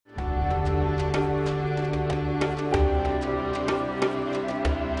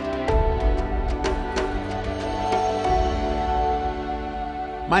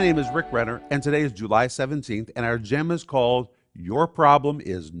My name is Rick Renner, and today is July 17th, and our gem is called Your Problem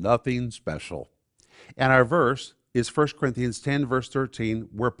is Nothing Special. And our verse is 1 Corinthians 10, verse 13,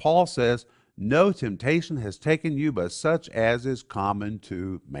 where Paul says, No temptation has taken you but such as is common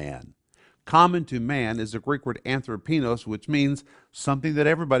to man. Common to man is the Greek word anthropinos, which means something that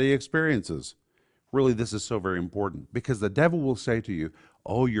everybody experiences. Really, this is so very important because the devil will say to you,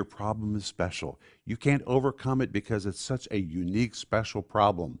 Oh, your problem is special. You can't overcome it because it's such a unique, special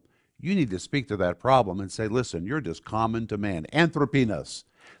problem. You need to speak to that problem and say, Listen, you're just common to man. Anthropinos.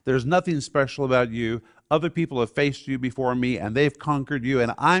 There's nothing special about you. Other people have faced you before me and they've conquered you,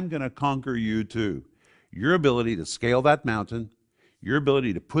 and I'm going to conquer you too. Your ability to scale that mountain, your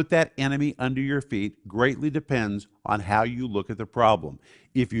ability to put that enemy under your feet greatly depends on how you look at the problem.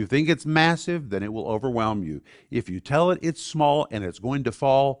 If you think it's massive, then it will overwhelm you. If you tell it it's small and it's going to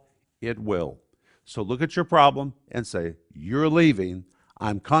fall, it will. So look at your problem and say, You're leaving,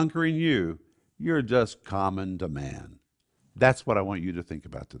 I'm conquering you, you're just common to man. That's what I want you to think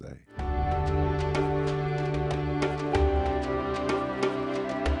about today.